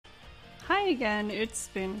Hi again, it's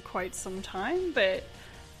been quite some time, but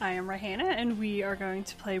I am Rahana, and we are going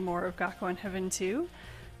to play more of Gakuen Heaven 2.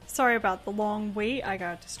 Sorry about the long wait, I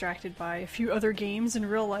got distracted by a few other games and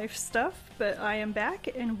real-life stuff, but I am back,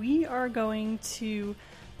 and we are going to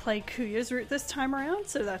play Kuya's route this time around,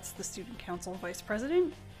 so that's the Student Council Vice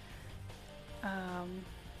President.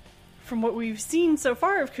 From what we've seen so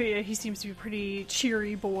far of Kuya, he seems to be a pretty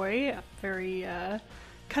cheery boy, very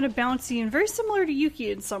kind of bouncy and very similar to Yuki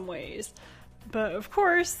in some ways. But of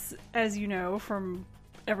course, as you know from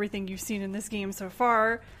everything you've seen in this game so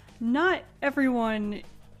far, not everyone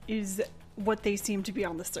is what they seem to be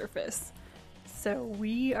on the surface. So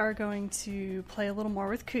we are going to play a little more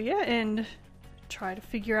with Kuya and try to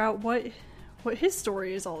figure out what his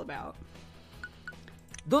story is all about.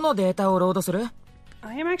 どのデータをロードする?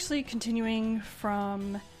 I am actually continuing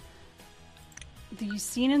from the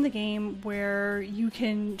scene in the game where you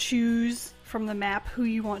can choose from the map who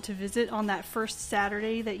you want to visit on that first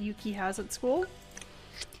Saturday that Yuki has at school.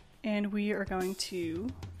 And we are going to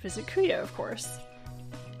visit Kuya, of course.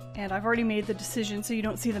 And I've already made the decision, so you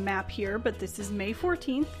don't see the map here, but this is May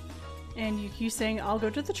 14th. And Yuki's saying, I'll go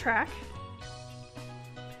to the track.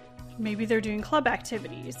 Maybe they're doing club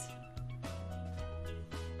activities.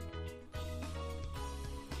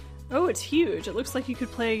 Oh, it's huge. It looks like you could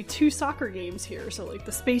play 2 soccer games here. So like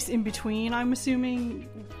the space in between, I'm assuming,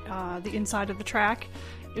 the inside of the track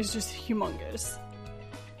is just humongous.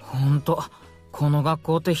 ほんと、この学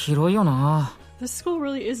校って広いよな。 This school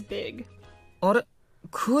really is big. あれ、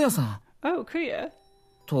Kuyaさん。 Oh, Kuya.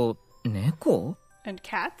 と、猫? And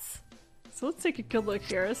cats. So let's take a good look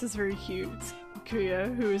here. This is very cute.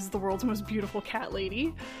 Kuya, who is the world's most beautiful cat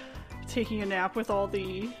lady, taking a nap with all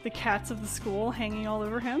the cats of the school hanging all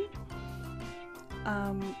over him.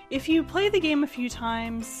 If you play the game a few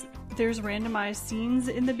times, there's randomized scenes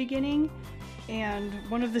in the beginning, and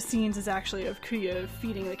one of the scenes is actually of Kuya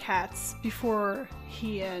feeding the cats before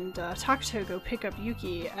he and Takuto go pick up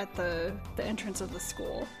Yuki at the entrance of the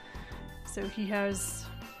school. So he has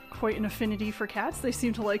quite an affinity for cats. They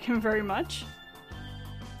seem to like him very much.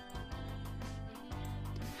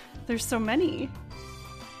 There's so many.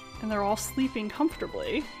 And they're all sleeping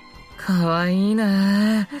comfortably. かわいい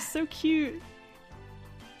な。 That's so cute.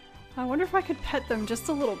 I wonder if I could pet them just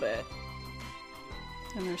a little bit.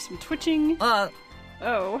 And there's some twitching.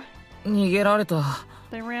 Oh. 逃げられた。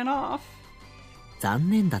 They ran off. 残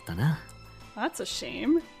念だったな。 That's a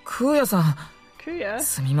shame. Kuyaさん。 Kuya.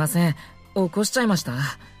 すみません。起こしちゃいました。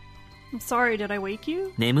 I'm sorry, did I wake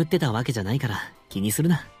you? 眠ってたわけじゃないから気にする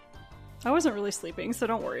な。 I wasn't really sleeping, so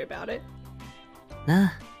don't worry about it. な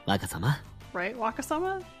あ、若様。 Right,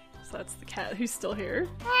 Wakasama? So that's the cat who's still here.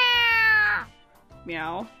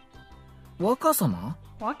 Meow. 若様?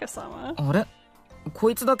 Wakasama? あれ? こ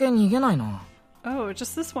いつだけ逃げないな。 Oh,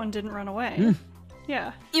 just this one didn't run away.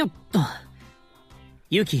 Yeah. よっと。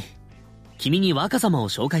ユキ、君に若様を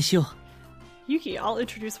紹介しよう。Yuki, I'll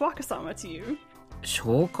introduce Wakasama to you.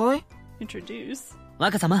 紹介? Introduce.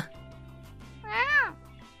 若様。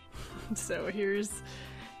So here's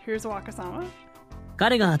Wakasama.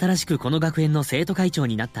 彼が新しくこの学園の生徒会長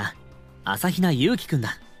になった朝比奈優輝くん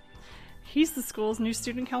だ。He's the school's new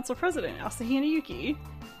student council president, Asahina Yuki.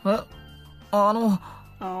 え、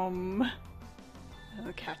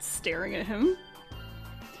The cat's staring at him.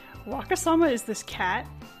 Wakasama is this cat.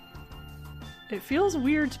 It feels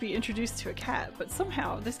weird to be introduced to a cat, but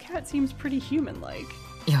somehow this cat seems pretty human-like.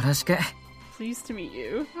 よろしく。 Pleased to meet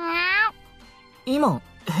you. 今、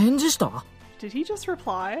返事した? Did he just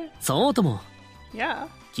reply? そうとも。Yeah.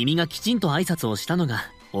 君がきちんと挨拶をしたのが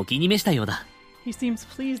お気に召したようだ。He seems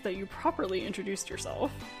pleased that you properly introduced yourself.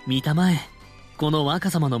 見たまえ、この若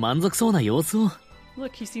様の満足そうな様子を。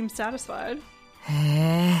Look, he seems satisfied. へ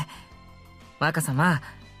え。若様、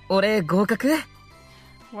俺合格?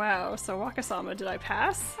 Wow, so Wakasama, did I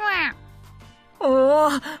pass? お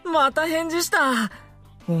お、また返事した。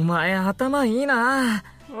お前頭いいな。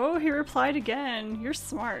Oh, he replied again. You're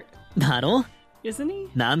smart. だろ? Isn't he?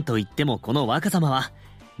 なんといってもこの若様は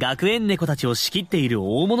学園猫たちを仕切っている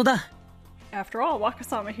大物だ。After all,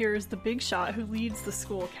 Wakasama here is the big shot who leads the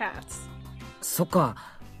school cats. そっか、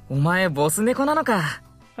お前ボス猫なのか。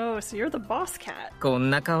Oh, so you're the boss cat. こん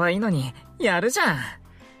な可愛いのにやるじゃん。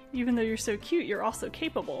Even though you're so cute, you're also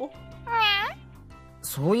capable.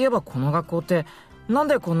 そういえばこの学校ってなん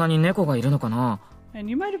でこんなに猫がいるのかな? And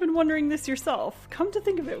you might have been wondering this yourself. Come to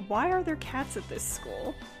think of it, why are there cats at this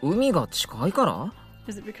school? 海が近いから?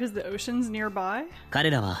 Is it because the ocean's nearby? 彼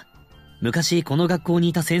らは昔この学校に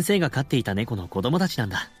いた先生が飼っていた猫の子供たちなん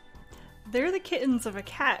だ。They're the kittens of a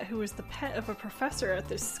cat who was the pet of a professor at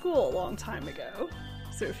this school a long time ago.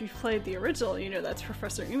 So if you've played the original, you know that's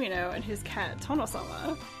Professor Umino and his cat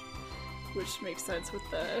Tonosama, which makes sense with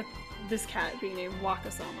this cat being named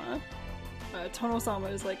Wakasama.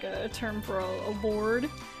 Tonosama is like a term for a lord,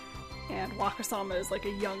 and Wakasama is like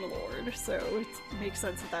a young lord, so it makes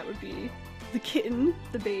sense that would be the kitten,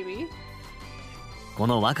 the baby. こ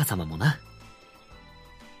の若様もな。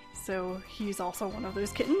 So he's also one of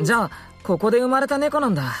those kittens. じゃあここで生まれた猫な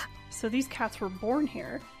んだ。 So these cats were born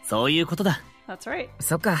here. そういうことだ。 That's right.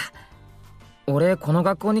 そっか。俺この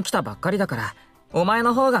学校に来たばっかりだから、お前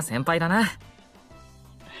の方が先輩だな。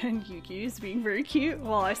 And Yuki is being very cute.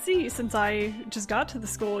 Well, I see. Since I just got to the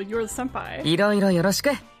school, you're the senpai. いろいろよろし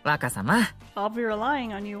く、若様。I'll be relying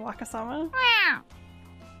on you, Wakasama.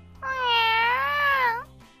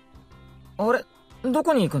 あれ、ど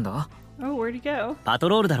こに行くんだ？ Oh, where'd he go? パト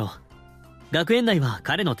ロールだろう。学園内は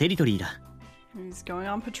彼のテリトリーだ。 He's going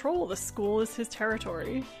on patrol. The school is his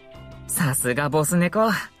territory. さすがボス猫。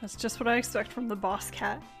 That's just what I expect from the boss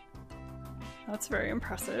cat. That's very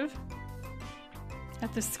impressive.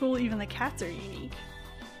 At this school, even the cats are unique.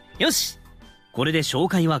 よし、これで紹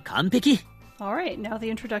介は完璧。 Alright, now the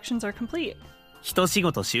introductions are complete. 一仕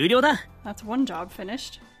事終了だ。 That's one job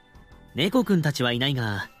finished. 猫くんたちはいない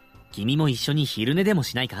が、君も一緒に昼寝でも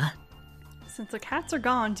しないか？ Since the cats are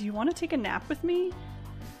gone, do you want to take a nap with me?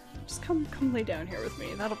 Just come lay down here with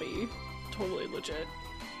me. That'll be totally legit.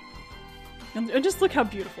 And just look how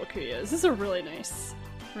beautiful Kuya is. This is a really nice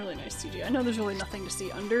CG. I know there's really nothing to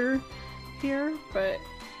see under here, but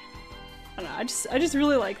I don't know. I just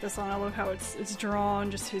really like this one. I love how it's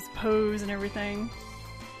drawn, just his pose and everything.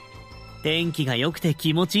 天気が良くて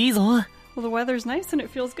気持ちいいぞ。 Well, the weather's nice and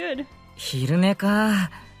it feels good. 昼寝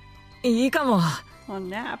か。いいかも。 Well,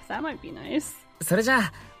 nap, that might be nice. それじゃ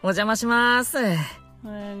あ、お邪魔します。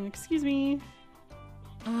And excuse me.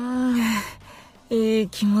 いい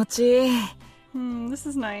気持ちいい。This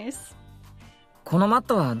is nice. このマッ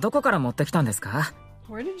トはどこから持ってきたんですか？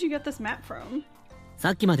 Where did you get this mat from?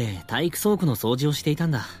 さっきまで体育倉庫の掃除をしていた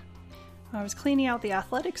んだ。 I was cleaning out the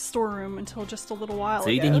athletics storeroom until just a little while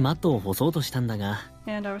ついでに ago. マットを干そうとしたんだが。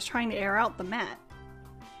 And I was trying to air out the mat.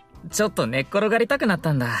 ちょっと寝っ転がりたくなっ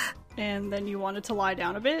たんだ。 And then you wanted to lie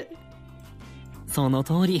down a bit? その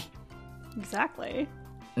通り。 Exactly.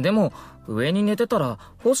 でも、上に寝てたら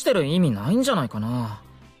干してる意味ないんじゃないかな。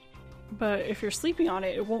But if you're sleeping on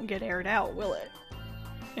it, it won't get aired out, will it?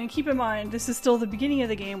 And keep in mind, this is still the beginning of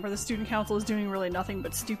the game where the student council is doing really nothing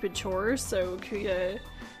but stupid chores, so Kuya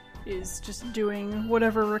is just doing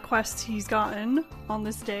whatever requests he's gotten on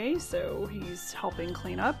this day, so he's helping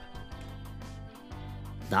clean up.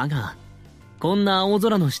 だが、こんな青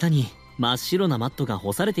空の下に真っ白なマットが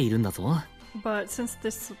干されているんだぞ。 But since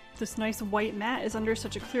this nice white mat is under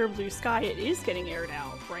such a clear blue sky, it is getting aired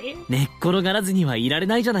out, right? 寝っ転がらずにはいられ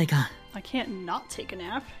ないじゃないか。 I can't not take a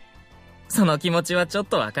nap. その気持ちはちょっ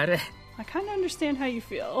とわかる。I kind of understand how you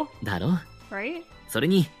feel, だろ？ right? それ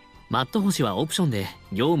に、マット干しはオプションで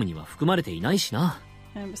業務には含まれていないしな。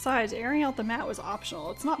 And besides, airing out the mat was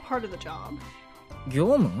optional. It's not part of the job.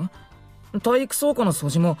 業務？体育倉庫の掃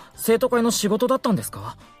除も生徒会の仕事だったんです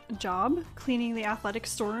か？ Job? Cleaning the athletic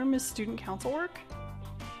storeroom is student council work?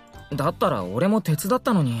 だったら俺も手伝っ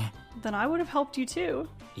たのに。 Then I would have helped you too.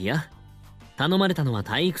 いや、頼まれたのは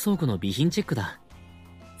体育倉庫の備品チェックだ。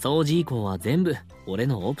掃除以降は全部俺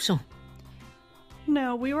のオプション。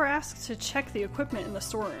 No, we were asked to check the equipment in the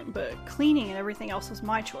storeroom, but cleaning and everything else was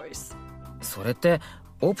my choice. それって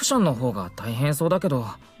オプションの方が大変そうだけど。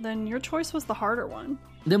 Then your choice was the harder one.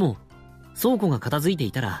 でも、倉庫が片付いて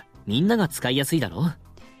いたらみんなが使いやすいだろ？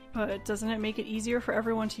 But doesn't it make it easier for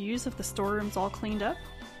everyone to use if the storeroom's all cleaned up?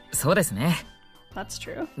 そうですね。 That's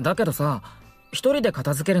true. だけどさ、一人で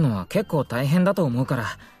片付けるのは結構大変だと思うから。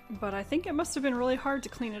 But I think it must have been really hard to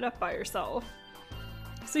clean it up by yourself.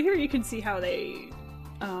 So here you can see how they,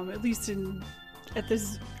 at least at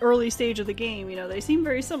this early stage of the game, you know, they seem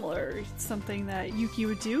very similar. It's something that Yuki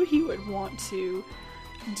would do. He would want to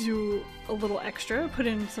do a little extra, put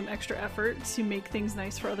in some extra effort to make things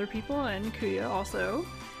nice for other people, and Kuya also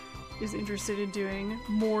is interested in doing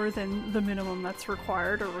more than the minimum that's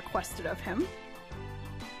required or requested of him.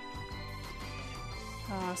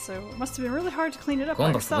 So it must have been really hard to clean it up by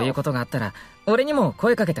今度そういう yourself. ことがあったら俺にも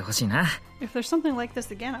声かけてほしいな。 If there's something like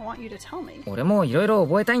this again, I want you to tell me. 俺もいろいろ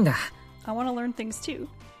覚えたいんだ。 I want to learn things too.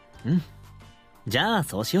 じゃあ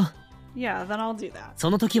そうしよう。 Yeah, then I'll do that. そ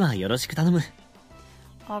の時はよろしく頼む。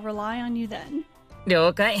 I'll rely on you then.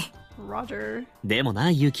 了解。 Roger. でも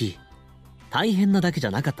な、ユキ。大変なだけじ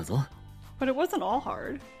ゃなかったぞ。 But it wasn't all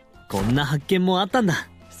hard, こんな発見もあったんだ。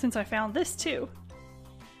 since I found this too.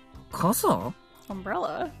 傘？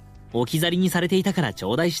 Umbrella. 置き去りにされていたから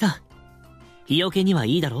頂戴した。日よけには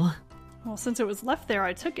いいだろう。 Well, since it was left there,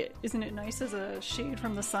 I took it. Isn't it nice as a shade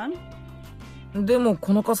from the sun? でも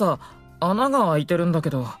この傘穴が開いてるんだけ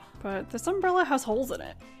ど。 But this umbrella has holes in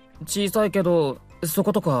it. 小さいけどそ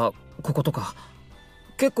ことかこことか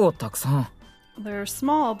結構たくさん。 They're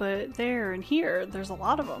small, but there and here, there's a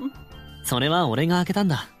lot of them. それは俺が開けたん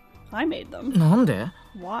だ。 I made them. なんで？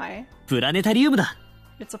 Why? プラネタリウムだ。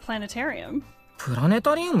 It's a planetarium. プラネ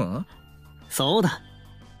タリウム？そうだ。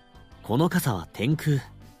この傘は天空。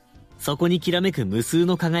そこにきらめく無数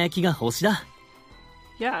の輝きが星だ。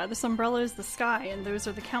 Yeah, this umbrella is the sky, and those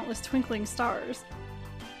are the countless twinkling stars.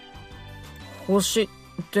 星っ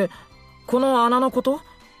てこの穴のこと？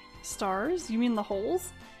 Stars? You mean the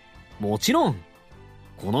holes? もちろん。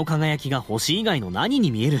この輝きが星以外の何に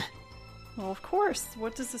見える？ Well, of course.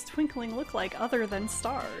 What does this twinkling look like other than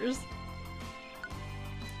stars?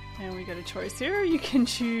 And we get a choice here. You can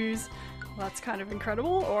choose, well, that's kind of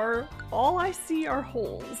incredible, or all I see are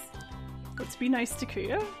holes. Let's be nice to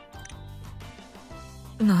Kuya.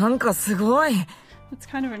 なんかすごい。 It's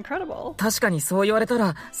kind of incredible. 確かにそう言われた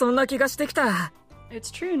らそんな気がしてきた。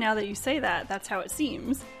 It's true now that you say that. That's how it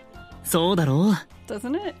seems. そうだろう。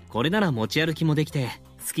 Doesn't it? これなら持ち歩きもできて、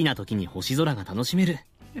好きな時に星空が楽しめる。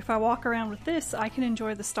 If I walk around with this, I can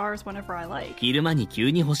enjoy the stars whenever I like. 昼間に急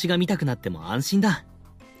に星が見たくなっても安心だ。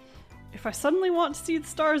 If I suddenly want to see the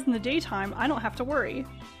stars in the daytime, I don't have to worry.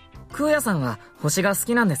 クーヤさんは星が好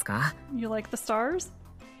きなんですか？ You like the stars?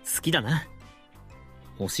 好きだな。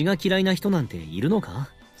星が嫌いな人なんているのか？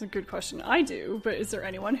 It's a good question. I do, but is there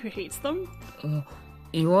anyone who hates them?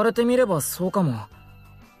 言われてみればそうかも。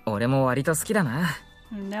俺も割と好きだな。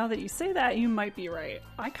 And now that you say that, you might be right.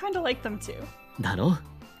 I kind of like them too. だろ？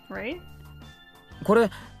 Right? これ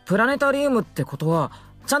プラネタリウムってことは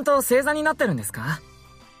ちゃんと星座になってるんですか？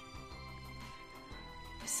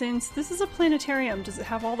 Since this is a planetarium, does it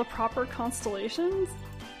have all the proper constellations?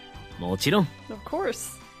 もちろん。 Of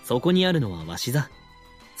course. そこにあるのは鷲座。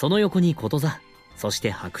その横にこと座。そして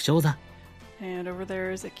白鳥座。 And over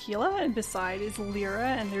there is Aquila, and beside is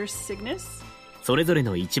Lyra, and there's Cygnus. それぞれ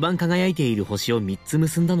の一番輝いている星を3つ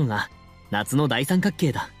結んだのが夏の大三角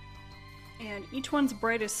形だ。 And each one's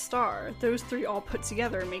brightest star, those three all put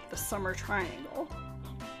together make the summer triangle.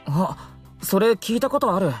 あ、それ聞いたこ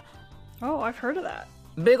とある。 Oh, I've heard of that.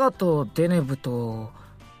 ベガとデネブと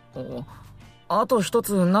あと一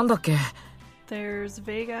つなんだっけ？ There's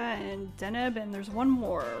Vega and Deneb, and there's one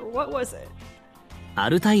more. What was it? ア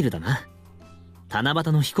ルタイルだな。七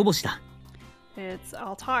夕の彦星だ。 It's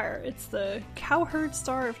Altair. It's the cowherd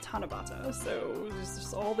star of Tanabata. So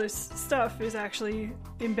just all this stuff is actually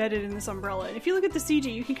embedded in this umbrella. And if you look at the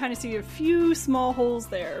CG, you can kind of see a few small holes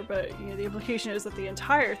there, but you know, the implication is that the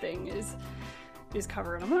entire thing is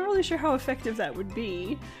covered. I'm not really sure how effective that would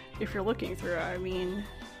be if you're looking through it. I mean,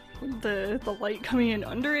 would the light coming in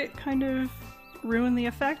under it kind of ruin the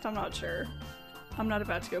effect? I'm not sure. I'm not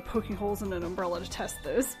about to go poking holes in an umbrella to test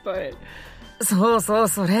this, but そうそう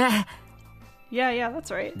それ。 yeah,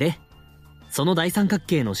 that's right. で、その大三角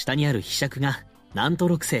形の下にある柄杓が南斗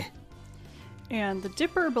六星。 And the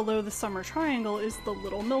dipper below the summer triangle is the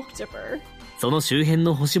little milk dipper. その周辺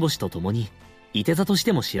の星々とともに、射手座とし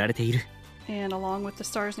ても知られている。 And along with the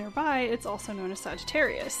stars nearby, it's also known as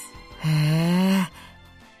Sagittarius. へ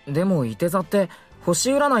え。でも射手座って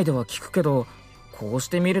星占いでは聞くけど、こうし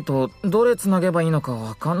て見るとどれつなげばいいのか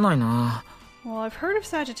わかんないな。 Well, I've heard of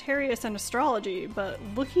Sagittarius and astrology, but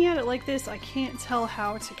looking at it like this, I can't tell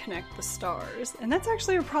how to connect the stars. And that's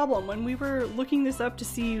actually a problem. When we were looking this up to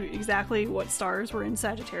see exactly what stars were in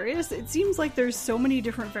Sagittarius, it seems like there's so many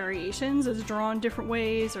different variations. It's drawn different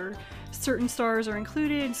ways, or certain stars are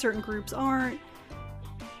included, certain groups aren't.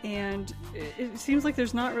 And it seems like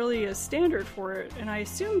there's not really a standard for it, and I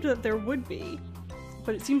assumed that there would be.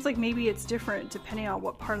 But it seems like maybe it's different depending on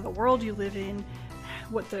what part of the world you live in,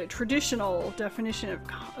 what the traditional definition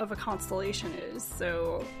of a constellation is.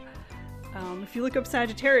 So if you look up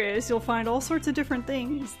Sagittarius, you'll find all sorts of different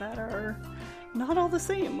things that are not all the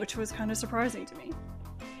same, which was kind of surprising to me.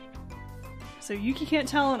 So Yuki can't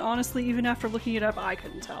tell, and honestly, even after looking it up, I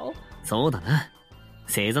couldn't tell. そうだな。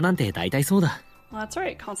星座なんて大体そうだ。 Well, that's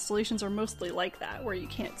right. Constellations are mostly like that, where you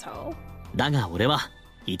can't tell. だが俺は、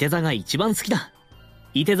射手座が一番好きだ。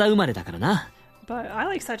射手座生まれだからな。 But I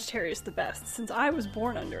like Sagittarius the best, since I was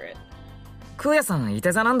born under it. クーヤさん射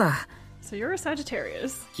手座なんだ。 So you're a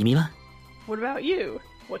Sagittarius. 君は？ What about you?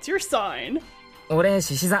 What's your sign? 俺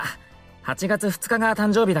獅子座。8月2日が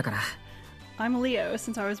誕生日だから。 I'm Leo,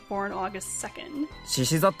 since I was born August 2nd. 獅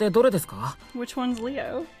子座ってどれですか？ Which one's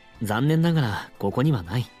Leo? 残念ながらここには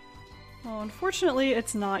ない。 Well, unfortunately,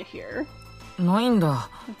 it's not here. ないんだ。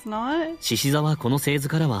 It's not? 獅子座はこの星図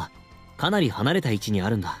からはかなり離れた位置にあ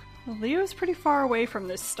るんだ。Well, Leo's pretty far away from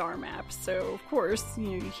this star map, so of course,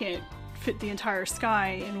 you can't fit the entire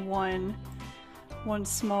sky in one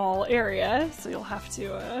small area, so you'll have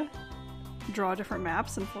to draw different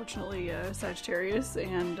maps. Unfortunately, Sagittarius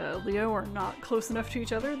and Leo are not close enough to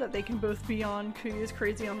each other that they can both be on Kuya's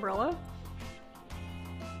crazy umbrella.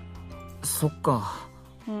 そっか。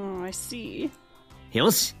I see.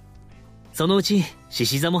 よし。そのうち獅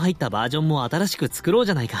子座も入ったバージョンも新しく作ろう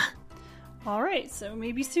じゃないか。Alright, so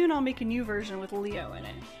maybe soon I'll make a new version with Leo in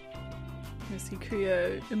it. I see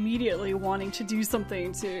Kuya immediately wanting to do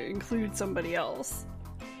something to include somebody else.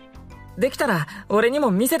 できたら俺にも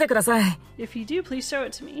見せてください。If you do, please show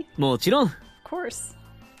it to me. もちろん。Of course.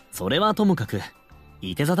 それはともかく、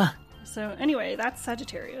いて座だ。So anyway, that's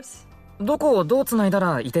Sagittarius. どこをどう繋いだ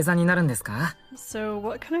らいて座になるんですか？ So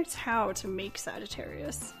what connects how to make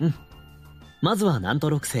Sagittarius? まずは南都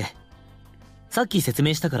六星。さっき説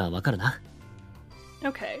明したからわかるな。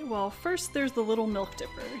Okay, well, first there's the little milk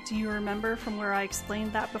dipper. Do you remember from where I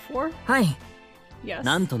explained that before? はい。Yes.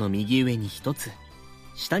 南都の右上に1つ、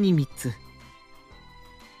下に3つ。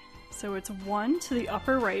So it's 1 to the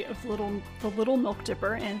upper right of the little milk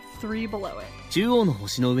dipper and 3 below it. 中央の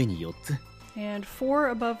星の上に4つ。And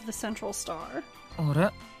 4 above the central star. あ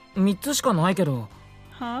れ ?3 つしかないけど。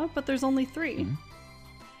Huh? But there's only 3.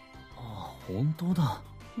 あ、本当だ。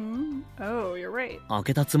Oh, you're right. 開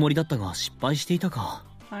けたつもりだったが失敗していたか。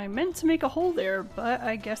I meant to make a hole there, but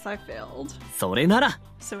I guess I failed. それなら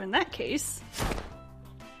So in that case...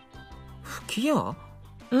 吹き矢？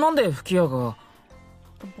なんで吹き矢が？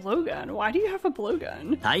 A blowgun? Why do you have a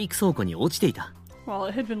blowgun? 体育倉庫に落ちていた。Well,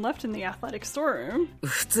 it had been left in the athletic storeroom.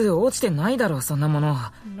 普通落ちてないだろそんなもの。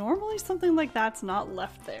Normally something like that's not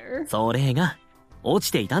left there. それが落ち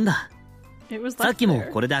ていたんだ。It was さっ left きも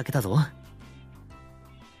there. これで開けたぞ。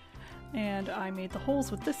And I made the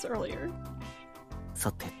holes with this earlier.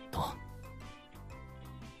 さてと。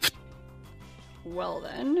Well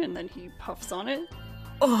then, and then he puffs on it.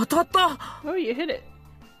 当たった！ Oh, you hit it.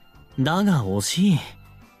 だが惜しい。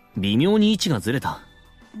微妙に位置がずれた。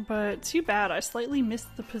But too bad, I slightly missed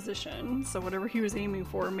the position. So whatever he was aiming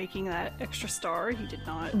for, making that extra star, he did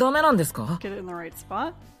not ダメなんですか？ get it in the right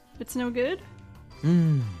spot. It's no good?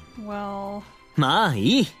 Well... まあ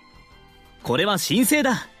いい。これは神聖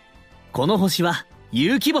だ。この星は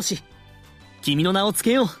有機星。君の名をつ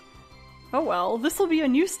けよう。Oh well, this'll be a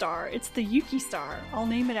new star. It's the Yuki star. I'll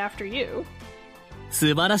name it after you.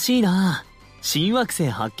 素晴らしいな。新惑星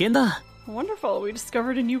発見だ。Wonderful, we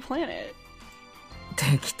discovered a new planet.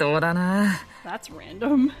 適当だな。That's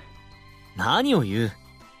random. 何を言う。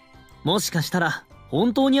もしかしたら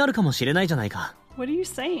本当にあるかもしれないじゃないか。What are you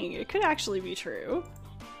saying? It could actually be true.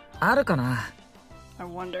 あるかな。I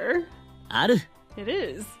wonder. ある。It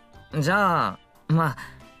is. じゃあ、ま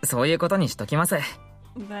あ、そういうことにしときます。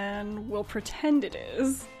Then we'll pretend it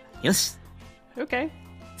is. よし。Okay.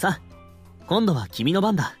 さあ、今度は君の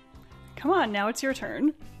番だ。Come on, now it's your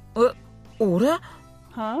turn. 俺？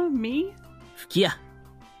 Huh? Me? 吹き矢。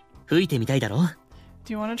吹いてみたいだろ？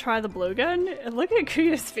 Do you want to try the blowgun? And look at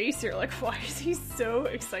Kuya's face here. Like, why is he so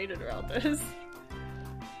excited about this?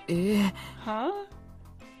 Huh?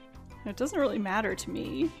 It doesn't really matter to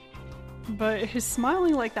me. But his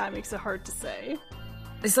smiling like that makes it hard to say.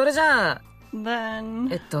 それじゃあ、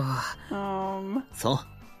Then...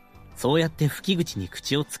 そうやって吹き口に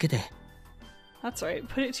口をつけて。That's right.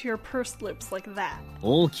 Put it to your pursed lips like that.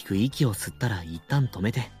 大きく息を吸ったら一旦止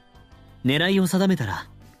めて。狙いを定めたら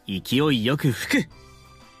勢いよく吹く。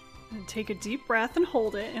And take a deep breath and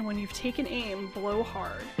hold it, and when you've taken aim, blow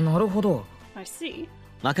hard. なるほど。I see.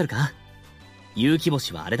 わかるか？有機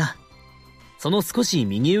星はあれだ。その少し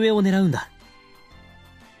右上を狙うんだ。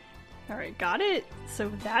Alright, got it?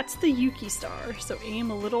 So that's the Yuki star, so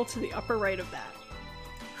aim a little to the upper right of that.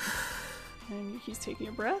 And Yuki's taking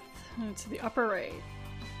a breath, and to the upper right.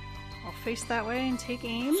 I'll face that way and take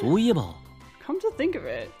aim. そういえば、 Come to think of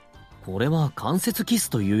it, これは間接キス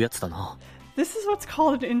というやつだな。this is what's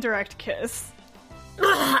called an indirect kiss.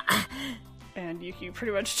 And Yuki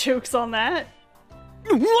pretty much chokes on that.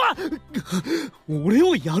 うわ！俺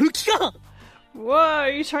をやる気か！ Whoa, are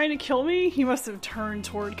you trying to kill me? He must have turned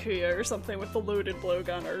toward Kuya or something with the loaded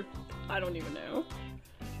blowgun, or I don't even know.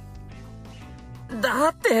 だ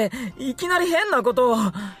って、いきなり変なことを。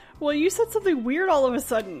Well, you said something weird all of a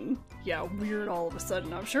sudden. Yeah, weird all of a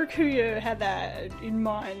sudden. I'm sure Kuya had that in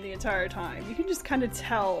mind the entire time. You can just kind of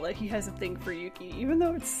tell that he has a thing for Yuki, even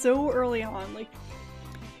though it's so early on. Like,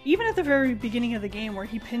 even at the very beginning of the game where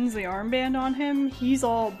he pins the armband on him, he's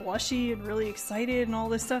all blushy and really excited and all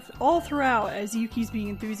this stuff all throughout as Yuki's being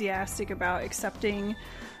enthusiastic about accepting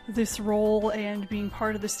this role and being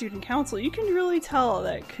part of the student council, you can really tell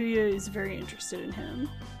that Kuya is very interested in him.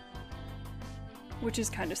 Which is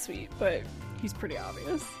kind of sweet, but he's pretty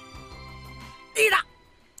obvious.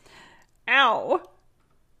 Ow!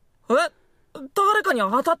 え、誰かに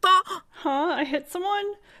当たった？ Huh? I hit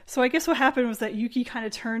someone? So I guess what happened was that Yuki kind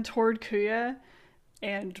of turned toward Kuya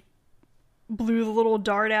and blew the little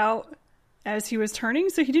dart out as he was turning,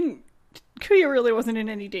 so he didn't... Kuya really wasn't in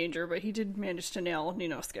any danger, but he did manage to nail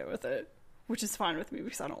Ninosuke with it, which is fine with me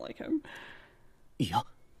because I don't like him. いや、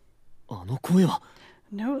あの声は。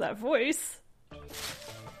No, that voice.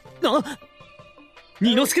 あ、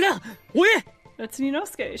二之助だ。おえ。 That's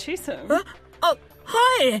Ninosuke. Chase him. え、あ、は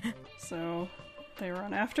い。 So they run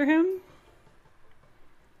after him.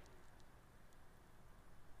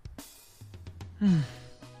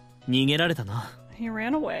 逃げられたな。 He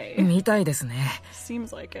ran away. みたいですね。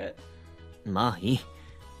 Seems like it. まあいい。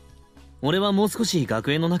俺はもう少し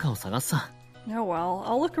学園の中を探すさ。 Oh well,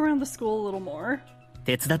 I'll look around the school a little more.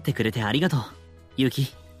 手伝ってくれてありがとう、ユ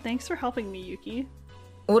キ。 Thanks for helping me, Yuki.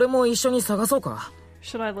 俺も一緒に探そうか。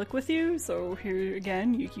 Should I look with you? So here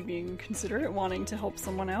again, Yuki being considerate, wanting to help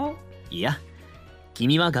someone out. いや、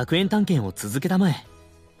君は学園探検を続けたまえ。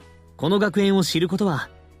この学園を知ることは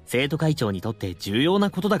生徒会長にとって重要な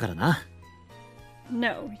ことだからな。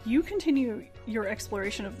 No, you continue your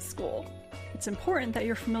exploration of the school. It's important that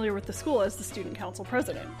you're familiar with the school as the student council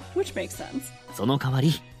president, which makes sense. その代わ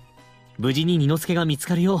り、無事に二之助が見つ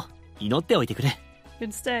かるよう祈っておいてくれ。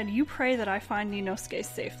 Instead, you pray that I find Ninosuke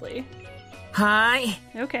safely. はー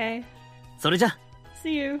い。 Okay, それじゃ。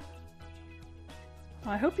 see you.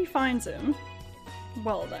 I hope he finds him.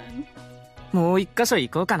 Well then, もう一箇所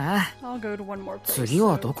行こうかな。 I'll go to one more place. 次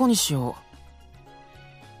はどこにしよう。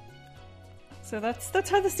 So that's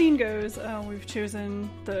how the scene goes. We've chosen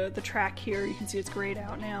the track here. You can see it's grayed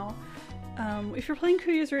out now. If you're playing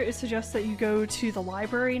Kuya's route, it suggests that you go to the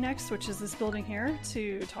library next, which is this building here,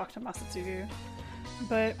 to talk to Masatsugu.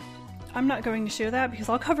 But I'm not going to show that because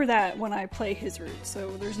I'll cover that when I play his route,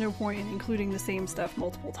 so there's no point in including the same stuff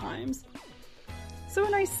multiple times. So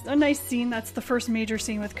a nice scene. That's the first major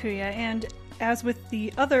scene with Kuya, and as with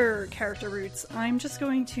the other character routes, I'm just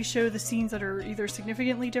going to show the scenes that are either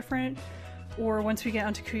significantly different, or once we get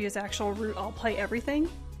onto Kuya's actual route, I'll play everything.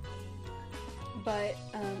 But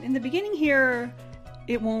in the beginning here,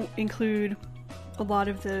 it won't include a lot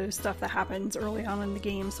of the stuff that happens early on in the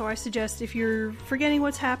game, so I suggest if you're forgetting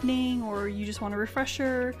what's happening, or you just want a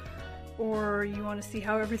refresher, or you want to see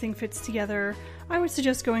how everything fits together, I would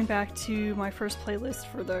suggest going back to my first playlist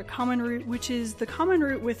for the common route, which is the common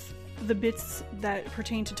route with the bits that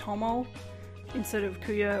pertain to Tomo, instead of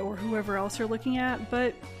Kuya or whoever else you're looking at,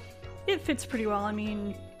 but it fits pretty well. I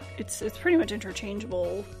mean, it's pretty much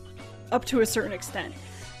interchangeable up to a certain extent.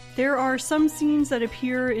 There are some scenes that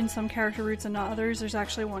appear in some character routes and not others. There's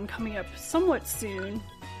actually one coming up somewhat soon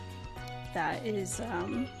that is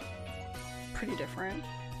pretty different.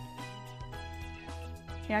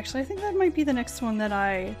 Yeah, actually, I think that might be the next one that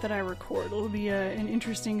I record. It'll be an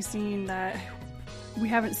interesting scene that we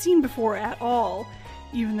haven't seen before at all,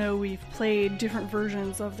 even though we've played different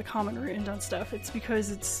versions of the common route and done stuff. It's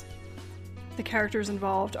because the characters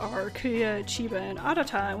involved are Kuya, Chiba, and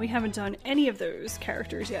Arata, and we haven't done any of those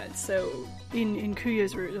characters yet, so in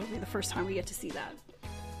Kuya's route, it'll be the first time we get to see that.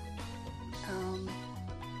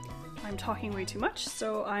 I'm talking way too much,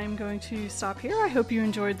 so I'm going to stop here. I hope you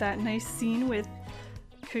enjoyed that nice scene with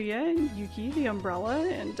Kuya and Yuki, the umbrella,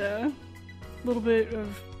 and a little bit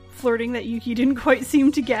of flirting that Yuki didn't quite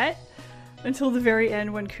seem to get until the very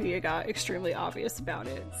end when Kuya got extremely obvious about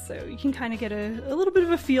it. So you can kind of get a little bit of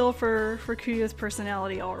a feel for Kuya's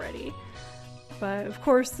personality already. But of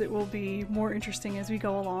course it will be more interesting as we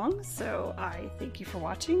go along, so I thank you for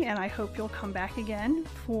watching, and I hope you'll come back again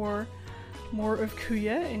for more of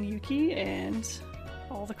Kuya and Yuki and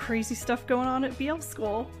all the crazy stuff going on at BL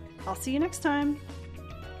School. I'll see you next time!